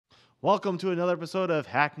Welcome to another episode of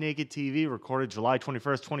Hack Naked TV, recorded July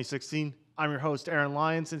 21st, 2016. I'm your host, Aaron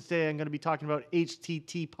Lyons, and today I'm going to be talking about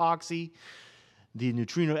HTT Poxy, the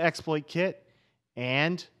Neutrino Exploit Kit,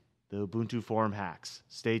 and the Ubuntu forum hacks.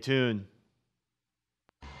 Stay tuned.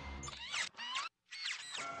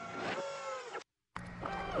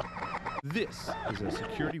 This is a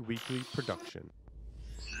Security Weekly production.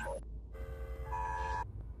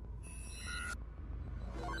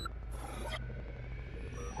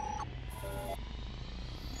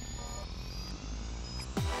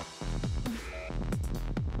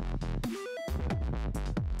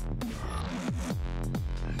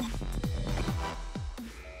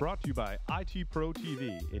 Brought to you by IT Pro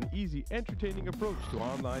TV, an easy, entertaining approach to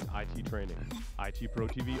online IT training. IT Pro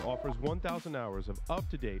TV offers 1,000 hours of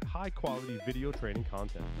up-to-date, high-quality video training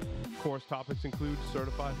content. Course topics include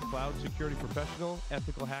Certified Cloud Security Professional,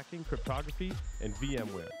 Ethical Hacking, Cryptography, and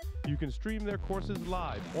VMware. You can stream their courses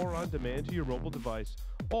live or on demand to your mobile device,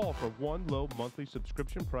 all for one low monthly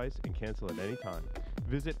subscription price and cancel at any time.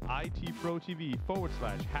 Visit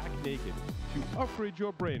itprotv.com/hacknaked to upgrade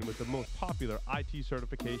your brain with the most popular IT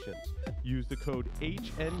certifications. Use the code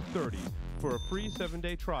HN30 for a free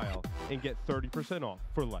 7-day trial and get 30% off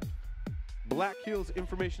for life. Black Hills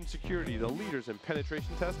Information Security, the leaders in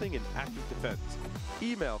penetration testing and active defense.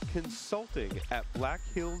 Email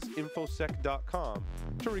consulting@blackhillsinfosec.com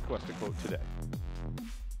to request a quote today.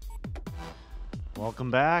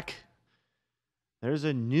 Welcome back. There's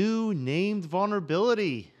a new named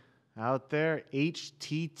vulnerability out there,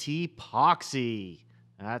 HTT Poxy.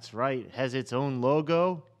 That's right, it has its own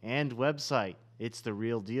logo and website. It's the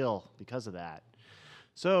real deal because of that.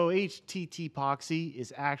 So HTT Poxy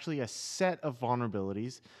is actually a set of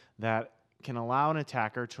vulnerabilities that can allow an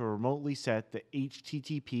attacker to remotely set the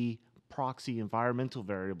HTTP proxy environmental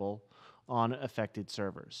variable on affected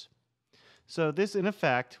servers. So this, in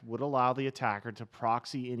effect, would allow the attacker to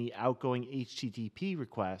proxy any outgoing HTTP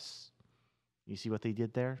requests. You see what they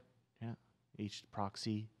did there? Yeah,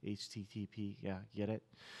 proxy, HTTP, yeah, get it?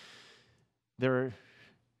 There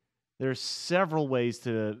are several ways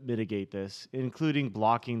to mitigate this, including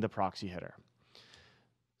blocking the proxy header.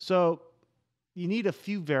 So you need a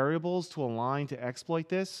few variables to align to exploit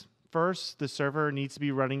this. First, the server needs to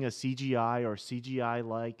be running a CGI or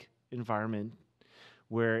CGI-like environment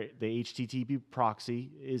where the HTTP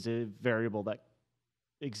proxy is a variable that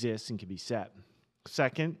exists and can be set.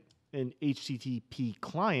 Second, an HTTP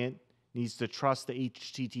client needs to trust the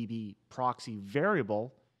HTTP proxy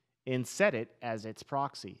variable and set it as its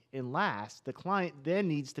proxy. And last, the client then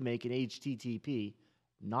needs to make an HTTP,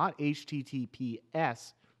 not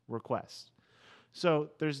HTTPS request.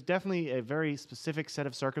 So there's definitely a very specific set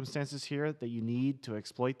of circumstances here that you need to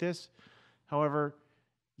exploit this. However,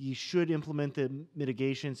 you should implement the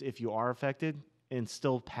mitigations if you are affected and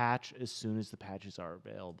still patch as soon as the patches are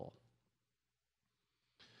available.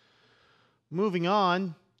 Moving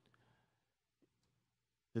on,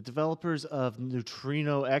 the developers of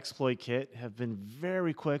Neutrino Exploit Kit have been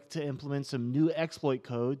very quick to implement some new exploit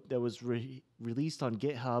code that was released on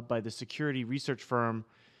GitHub by the security research firm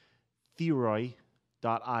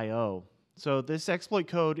Theroy.io. So this exploit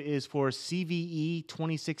code is for CVE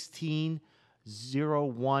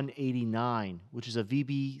 2016-0189, which is a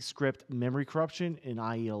VB script memory corruption in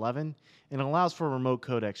IE11, and allows for remote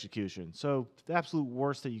code execution. So the absolute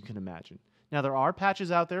worst that you can imagine. Now, there are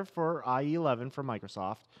patches out there for IE11 from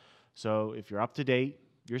Microsoft, so if you're up to date,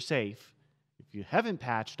 you're safe. If you haven't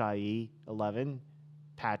patched IE11,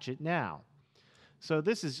 patch it now. So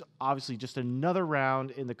this is obviously just another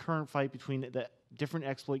round in the current fight between the different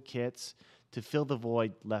exploit kits to fill the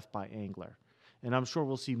void left by Angler. And I'm sure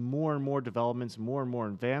we'll see more and more developments, more and more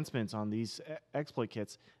advancements on these exploit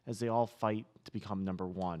kits as they all fight to become number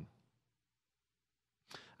one.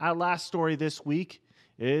 Our last story this week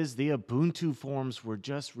is the Ubuntu forums were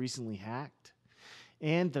just recently hacked.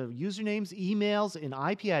 And the usernames, emails, and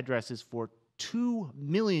IP addresses for 2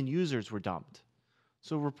 million users were dumped.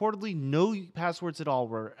 So reportedly, no passwords at all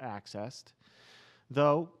were accessed.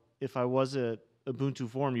 Though, if I was a Ubuntu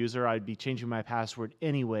forum user, I'd be changing my password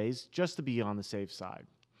anyways, just to be on the safe side.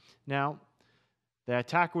 Now, the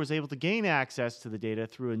attacker was able to gain access to the data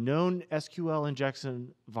through a known SQL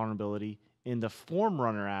injection vulnerability in the Form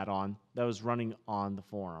Runner add-on that was running on the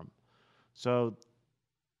forum. So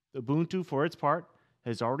Ubuntu, for its part,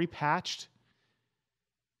 has already patched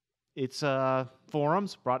its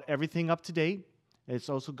forums, brought everything up to date. It's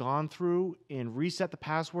also gone through and reset the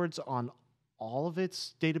passwords on all of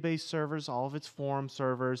its database servers, all of its forum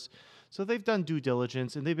servers. So they've done due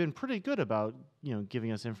diligence, and they've been pretty good about,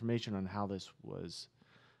 giving us information on how this was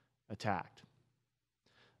attacked.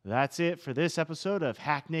 That's it for this episode of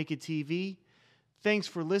Hack Naked TV. Thanks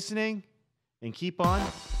for listening, and keep on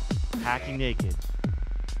hacking naked.